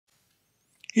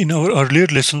In our earlier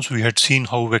lessons, we had seen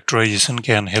how vectorization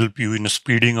can help you in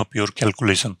speeding up your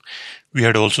calculation. We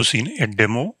had also seen a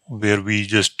demo where we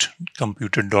just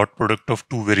computed dot product of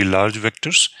two very large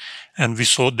vectors, and we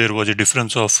saw there was a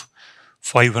difference of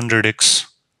 500x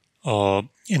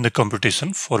in the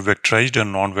computation for vectorized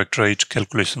and non-vectorized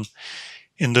calculation.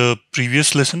 In the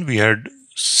previous lesson, we had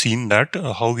seen that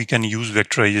how we can use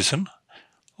vectorization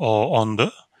on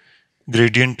the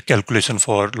gradient calculation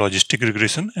for logistic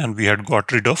regression, and we had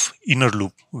got rid of inner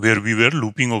loop where we were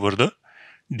looping over the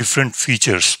different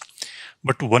features,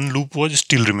 but one loop was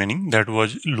still remaining, that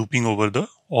was looping over the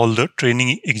all the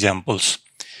training examples.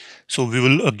 So we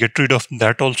will get rid of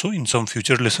that also in some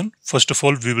future lesson. First of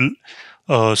all, we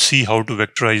will see how to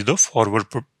vectorize the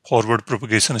forward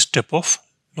propagation step of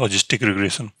logistic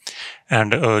regression.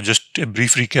 And just a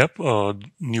brief recap,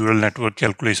 neural network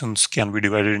calculations can be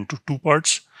divided into two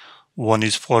parts. One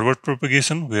is forward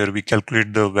propagation, where we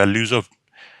calculate the values of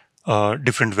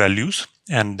different values,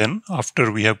 and then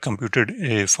after we have computed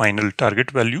a final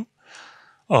target value,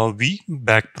 we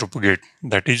back propagate.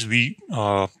 That is, we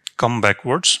come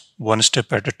backwards one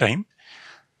step at a time.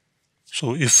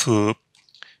 So if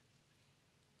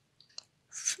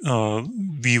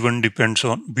V1 depends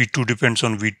on V2 depends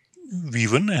on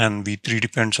V1 and V3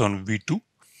 depends on V2,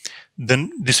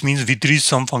 then this means V3 is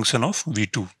some function of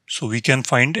V2. So we can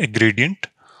find a gradient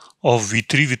of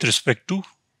V3 with respect to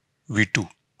V2.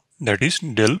 That is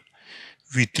del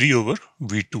V3 over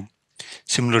V2.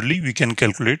 Similarly, we can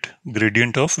calculate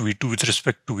gradient of V2 with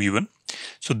respect to V1.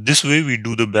 So this way we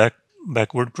do the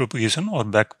backward propagation or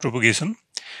back propagation,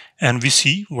 and we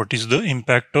see what is the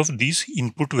impact of these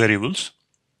input variables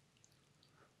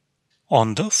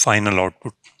on the final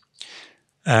output.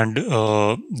 And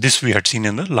this we had seen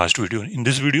in the last video. In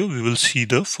this video, we will see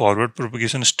the forward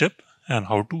propagation step and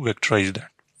how to vectorize that.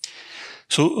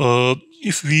 So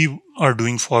if we are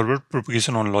doing forward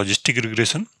propagation on logistic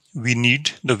regression, we need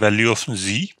the value of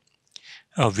z,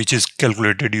 which is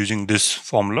calculated using this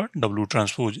formula W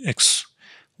transpose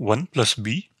x1 plus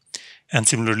b, and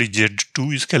similarly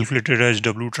z2 is calculated as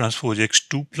W transpose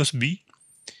x2 plus b,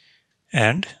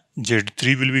 and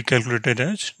z3 will be calculated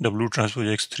as W transpose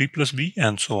x3 plus b,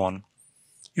 and so on.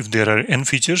 If there are n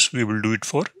features, we will do it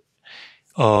for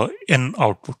n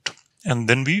output, and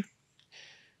then we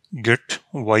get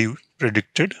y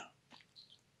predicted.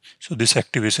 So this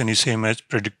activation is same as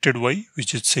predicted y,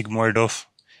 which is sigmoid of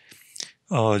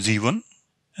z1,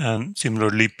 and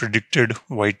similarly predicted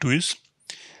y2 is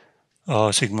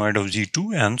sigmoid of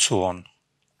z2, and so on.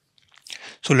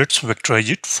 So let's vectorize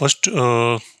it. First,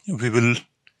 we will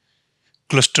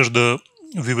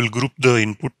group the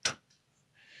input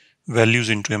values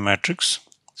into a matrix.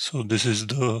 So this is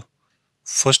the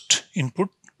first input,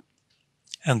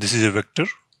 and this is a vector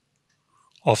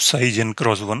of size n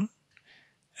cross 1,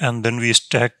 and then we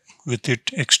stack with it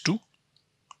x2,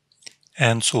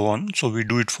 and so on. So we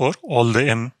do it for all the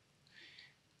m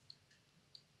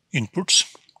inputs.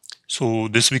 So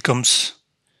this becomes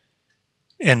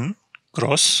n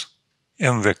cross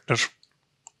m vector.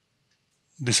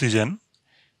 This is n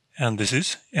and this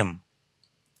is m.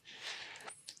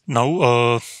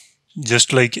 Now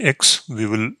just like x, we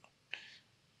will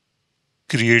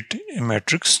create a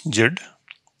matrix z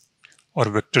or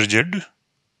vector z,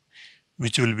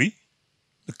 which will be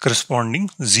the corresponding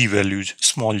z values,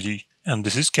 small g, and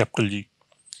this is capital G.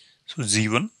 So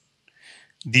z1,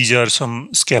 these are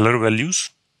some scalar values,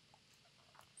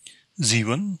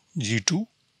 z1, z2,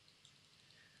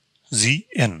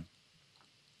 zn,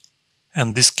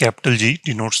 and this capital G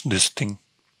denotes this thing.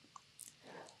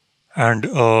 And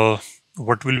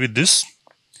what will be this?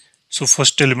 So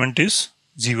first element is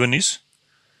z1 is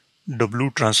W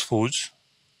transpose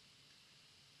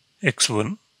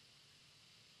x1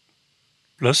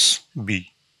 plus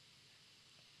b,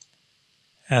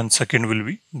 and second will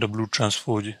be W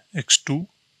transpose x2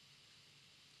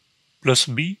 plus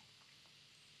b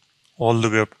all the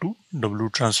way up to W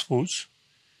transpose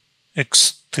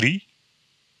x3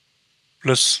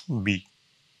 plus b.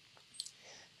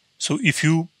 So if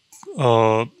you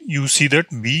see that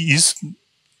b is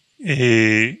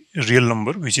a real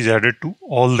number which is added to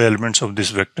all the elements of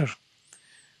this vector.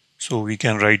 So we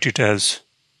can write it as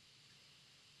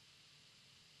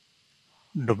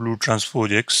W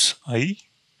transpose xi,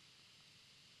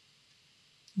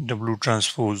 W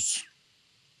transpose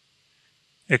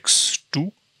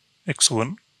x2,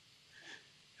 x1,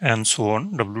 and so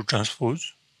on, W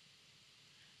transpose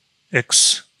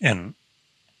xn.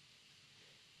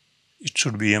 It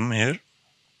should be m here,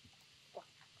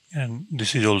 and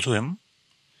this is also m,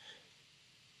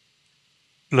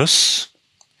 plus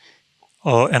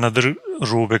another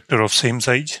row vector of same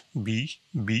size, B,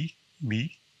 B,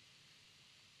 B.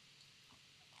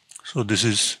 So this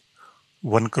is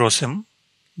 1 cross M.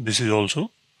 This is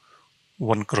also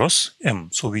 1 cross M.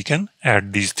 So we can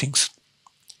add these things.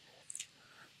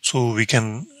 So we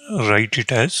can write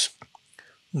it as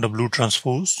W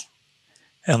transpose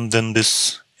and then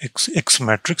this X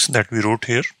matrix that we wrote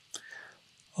here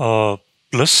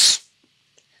plus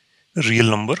real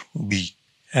number B.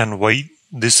 And why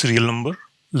this real number?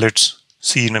 Let's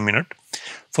see in a minute.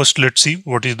 First, let's see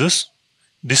what is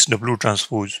this W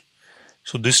transpose.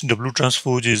 So this W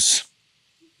transpose is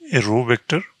a row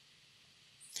vector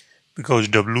because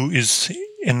W is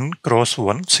n cross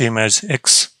 1, same as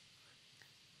X.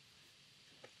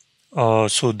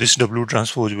 So this W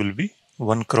transpose will be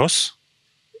 1 cross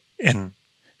n.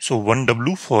 So 1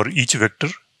 W for each vector,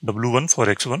 W1 for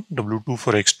X1, W2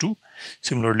 for X2,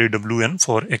 similarly Wn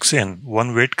for Xn,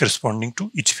 one weight corresponding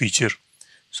to each feature.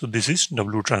 So this is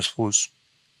W transpose.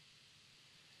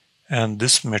 And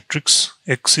this matrix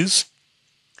X is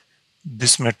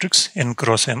this matrix n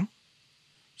cross m.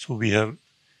 So we have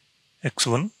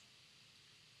X1,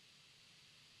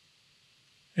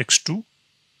 X2,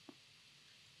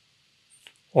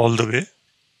 all the way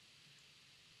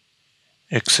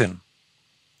Xn.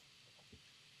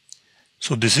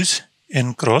 So this is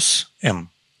n cross m.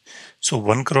 So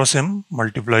 1 cross m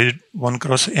multiplied 1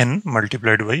 cross n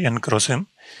multiplied by n cross m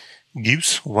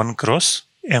gives 1 cross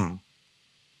m.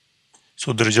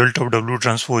 So the result of W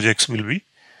transpose X will be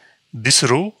this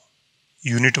row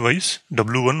unit wise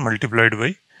W1 multiplied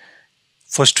by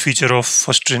first feature of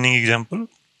first training example,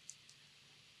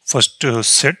 first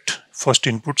first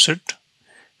input set,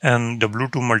 and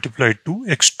W2 multiplied to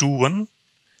X21.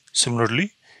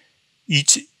 Similarly,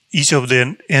 each of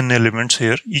the n elements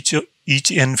here,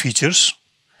 each n features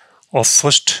of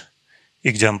first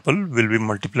example will be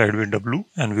multiplied by W,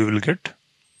 and we will get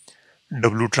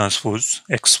W transpose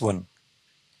X1.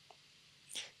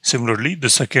 Similarly, the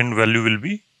second value will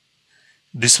be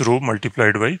this row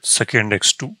multiplied by second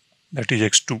X2, that is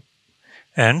X2,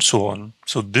 and so on.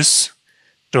 So this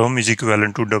term is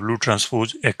equivalent to W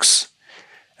transpose X.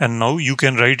 And now you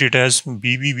can write it as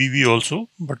BB also,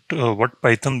 but what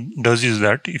Python does is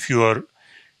that if you are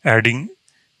adding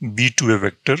B to a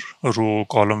vector, a row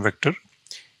column vector,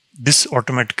 this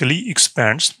automatically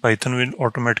expands, Python will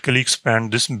automatically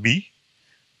expand this B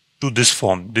to this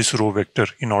form, this row vector,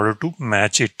 in order to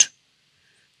match it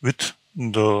with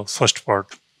the first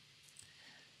part.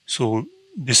 So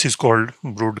this is called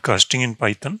broadcasting in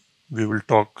Python. We will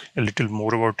talk a little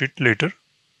more about it later.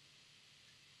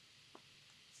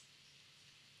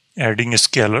 Adding a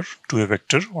scalar to a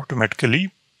vector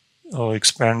automatically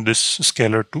expand this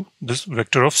scalar to this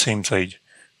vector of same size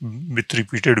with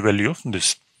repeated value of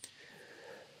this.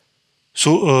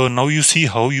 So now you see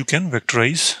how you can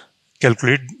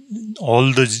calculate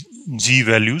all the g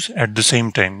values at the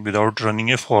same time without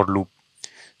running a for loop.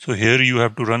 So here you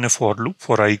have to run a for loop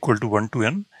for I equal to 1 to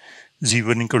n,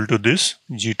 z1 equal to this,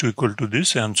 g2 equal to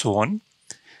this, and so on.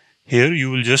 Here you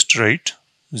will just write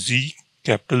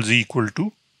capital Z equal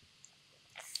to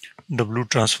W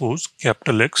transpose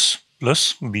capital X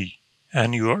plus B,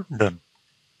 and you are done.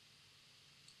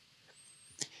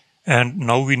 And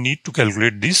now we need to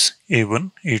calculate this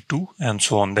A1, A2, and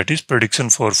so on. That is prediction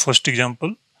for first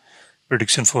example,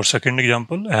 prediction for second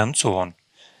example, and so on.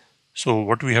 So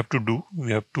what we have to do,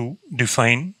 we have to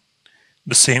define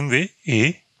the same way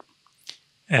A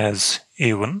as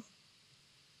A1,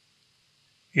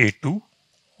 A2,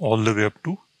 all the way up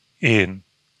to AN.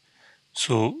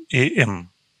 So AM.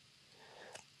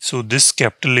 So this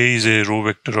capital A is a row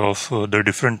vector of the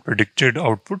different predicted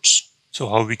outputs. So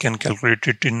how we can calculate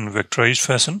it in vectorized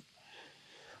fashion?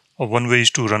 One way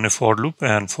is to run a for loop,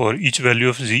 and for each value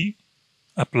of Z,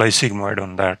 apply sigmoid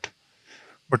on that.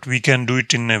 But we can do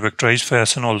it in a vectorized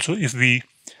fashion also if we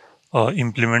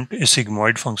implement a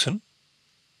sigmoid function,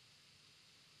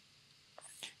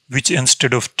 which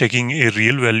instead of taking a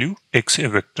real value takes a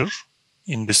vector,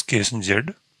 in this case Z,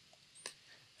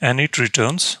 and it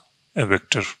returns a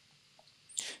vector.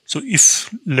 So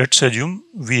if let's assume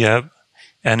we have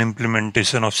an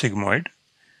implementation of sigmoid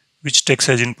which takes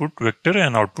as input vector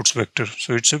and outputs vector.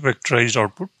 So it's a vectorized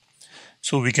output.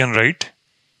 So we can write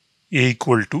A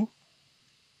equal to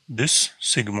this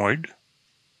sigmoid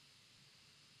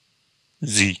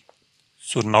Z.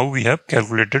 So now we have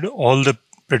calculated all the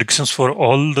predictions for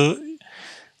all the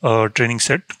training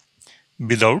set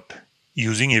without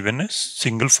using even a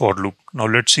single for loop. Now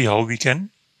let's see how we can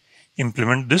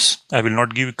implement this. I will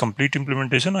not give a complete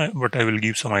implementation, but I will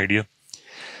give some idea.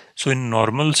 So in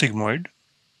normal sigmoid,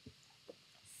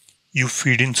 you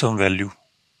feed in some value.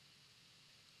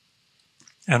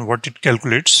 And what it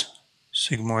calculates,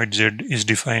 sigmoid z is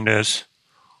defined as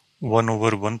 1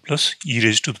 over 1 plus e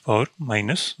raised to the power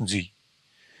minus g.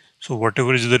 So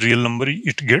whatever is the real number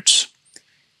it gets,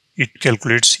 it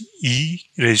calculates e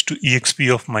raised to exp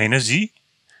of minus g,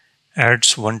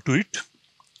 adds 1 to it.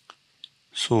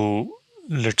 So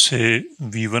let's say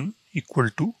v1 equal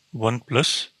to 1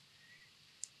 plus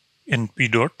np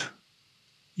dot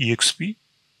exp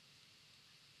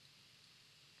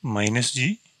minus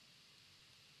g,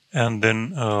 and then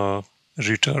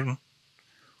return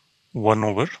 1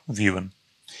 over v1.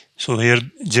 So here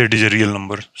z is a real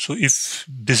number. So if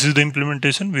this is the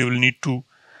implementation, we will need to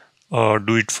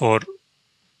do it for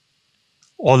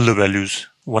all the values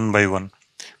one by one.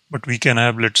 But we can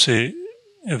have, let's say,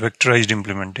 a vectorized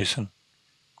implementation,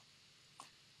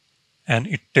 and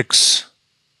it takes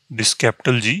this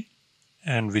capital G,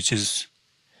 and which is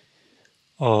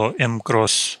m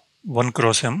cross 1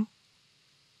 cross m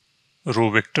row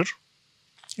vector.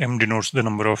 M denotes the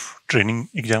number of training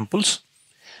examples.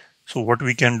 So what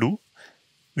we can do,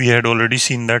 we had already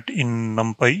seen that in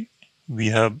NumPy we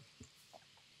have,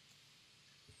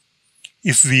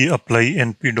 if we apply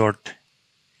np.exp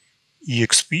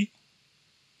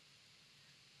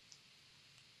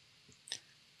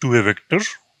to a vector,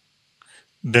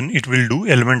 then it will do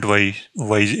element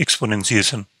wise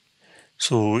exponentiation.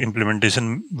 So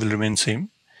implementation will remain same.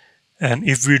 And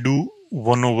if we do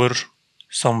 1 over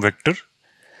some vector,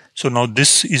 so now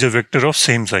this is a vector of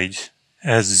same size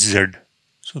as z.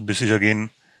 So this is again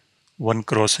 1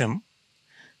 cross m.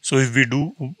 So if we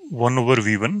do 1 over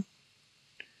v1,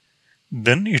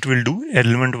 then it will do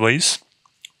element wise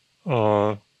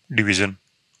division.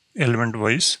 Element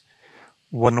wise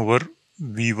 1 over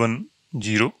v1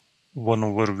 0, 1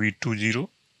 over v2 0.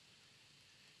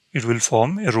 It will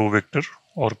form a row vector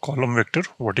or column vector.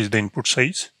 What is the input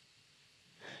size?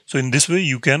 So in this way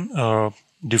you can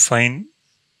define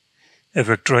a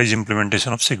vectorized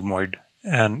implementation of sigmoid,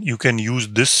 and you can use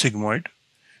this sigmoid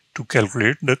to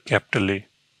calculate the capital A.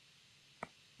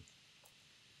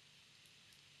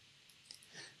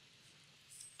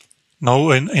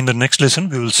 Now in the next lesson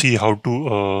we will see how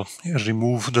to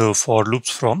remove the for loops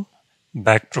from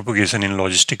back propagation in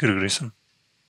logistic regression.